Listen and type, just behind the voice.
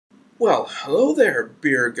Well, hello there,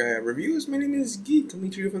 beer guy reviews. My name is Guy, coming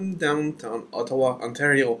to you from downtown Ottawa,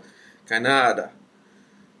 Ontario, Canada.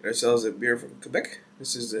 It sells a beer from Quebec.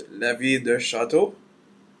 This is La Vie de Château,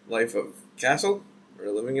 Life of Castle, or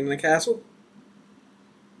living in a castle.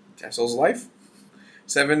 Castle's life.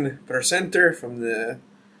 7%er from the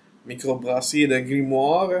Microbrasserie de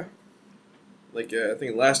Grimoire. I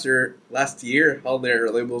think last year, all their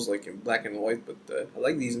labels like in black and white, but I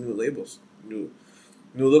like these new labels. New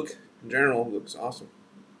look in general looks awesome.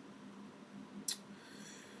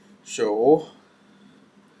 So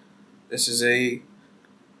this is a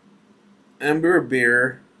amber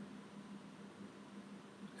beer,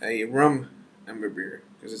 a rum amber beer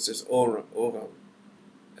because it says au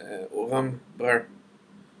rum brun.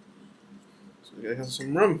 So we gotta have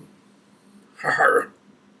some rum.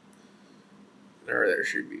 There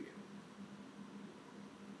should be.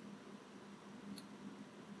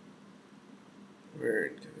 Where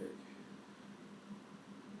in Quebec?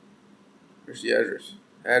 Where's the address?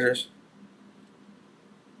 Address?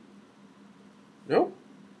 No?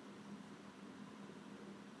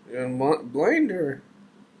 You blind or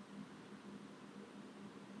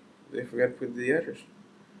they forgot to put the address?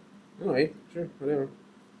 Anyway, sure, whatever.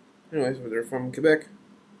 Anyways, they're from Quebec.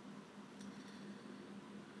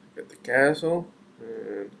 Got the castle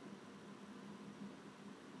and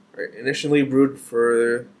right, initially brewed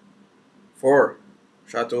for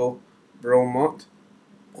Château Bromont.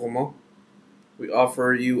 We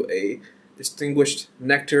offer you a distinguished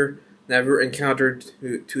nectar never encountered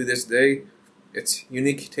to this day. Its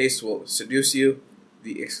unique taste will seduce you.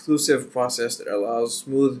 The exclusive process that allows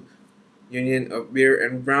smooth union of beer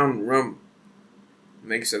and brown rum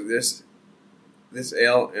makes of this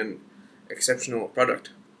ale an exceptional product.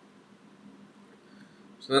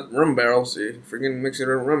 It's not rum barrels, you freaking mix it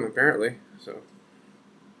with rum apparently. So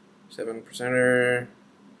 7%er,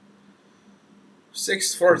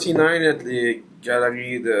 $6.49 at the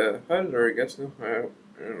Galerie de Hall, or I guess no, I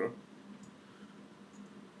don't know.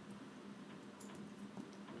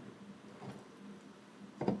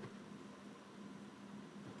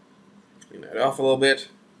 Clean that off a little bit.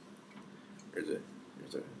 Here's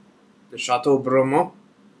the Chateau Bromont.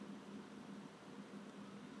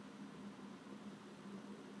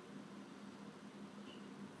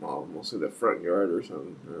 Well, mostly the front yard or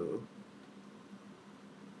something. I don't know.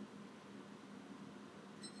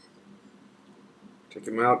 Check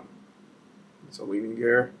him out. It's a leaning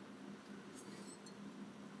gear.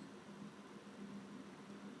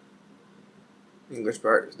 English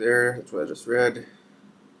part is there. That's what I just read.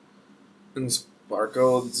 And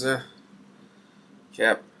barcodes.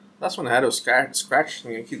 Cap. Last one I had was scratch.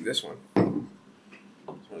 I'm gonna keep this one.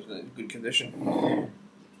 This one's in good condition.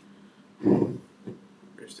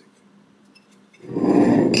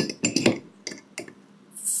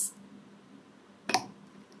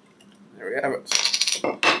 There we have it.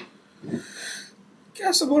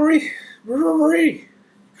 Castle Brewery.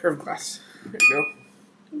 Curved glass. There you go.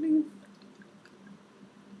 Ding, ding.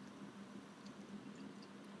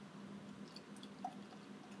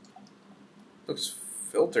 Looks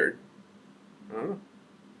filtered. I don't know.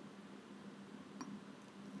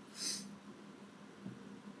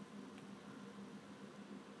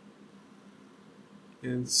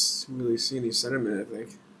 Can't really see any sediment, I think.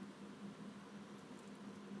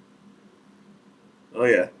 Oh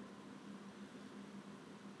yeah.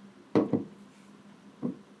 I'm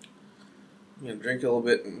gonna drink a little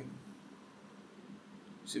bit and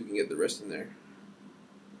see if we can get the rest in there.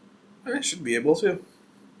 I should be able to.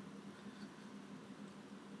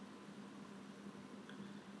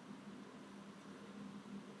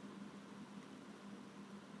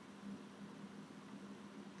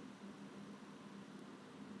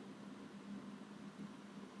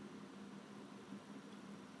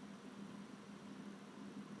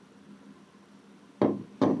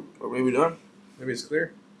 Or maybe not. Maybe it's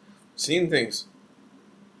clear. Seeing things.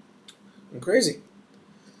 I'm crazy.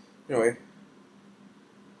 Anyway.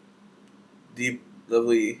 Deep,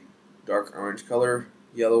 lovely, dark orange color.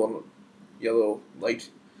 Yellow light.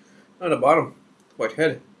 On the bottom. White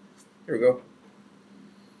head. Here we go.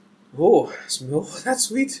 Oh, smell. That's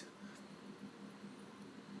sweet.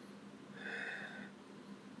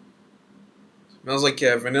 Smells like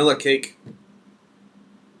vanilla cake.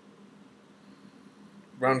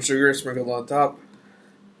 Brown sugar sprinkled on top.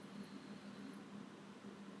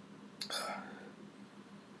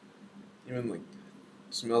 Even like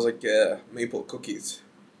smells like maple cookies.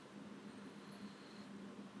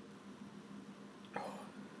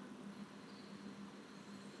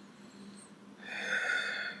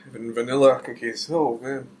 Even vanilla cookies. Oh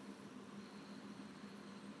man.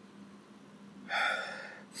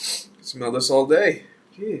 Smell this all day.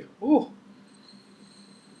 Gee, oh.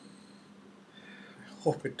 I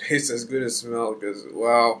hope it tastes as good as smell, because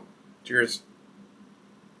wow. Cheers.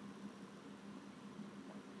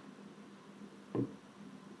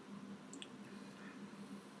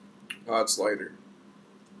 Oh, it's lighter.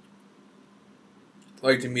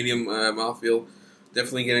 Light to medium mouthfeel.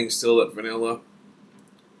 Definitely getting still that vanilla.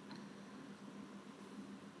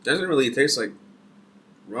 Doesn't really taste like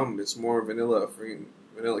rum. It's more vanilla, freaking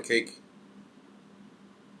vanilla cake.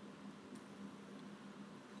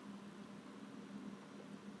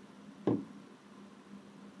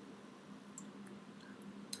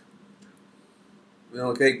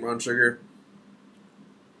 Vanilla cake, brown sugar.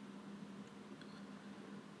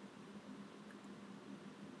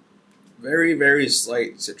 Very, very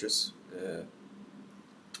slight citrus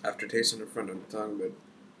aftertaste on the front of the tongue, but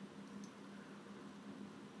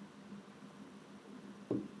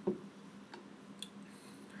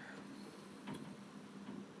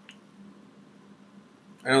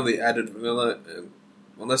I know they added vanilla, and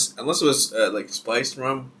unless it was like spiced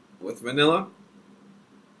rum with vanilla,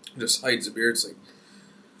 it just hides the beer. It's like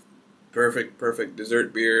perfect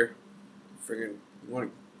dessert beer. Friggin'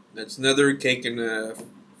 that's another cake in a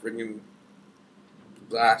friggin'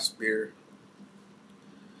 glass beer.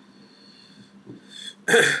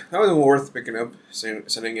 That was worth picking up,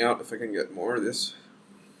 sending out if I can get more of this.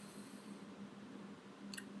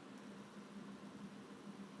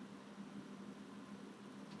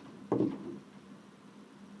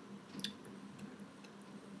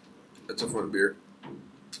 That's a fun beer.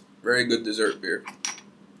 Very good dessert beer.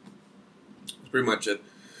 That's pretty much it.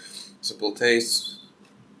 Simple taste.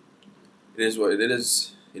 It is what it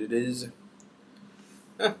is. It is.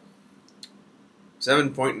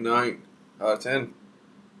 7.9 out of 10.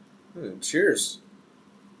 Cheers.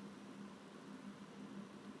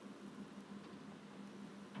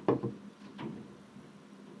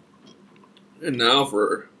 And now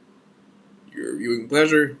for your viewing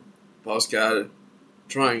pleasure, Pascal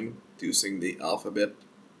trying to sing the alphabet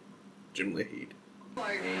Jim Leahy.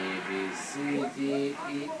 A, B, C, D,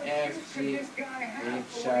 E, F, G, H,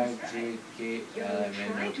 I, J, K, L, M,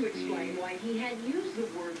 N, O, P,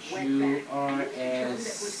 Q, R,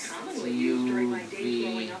 S, T, U,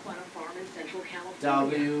 V,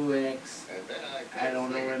 W, X, I don't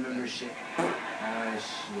know, remember shit. Ah,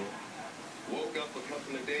 shit. Woke up a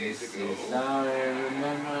couple of days This ago. is how I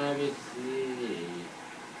remember everything.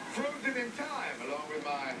 Frozen in time along with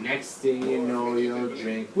my... Next thing you know, you'll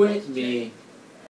drink with me.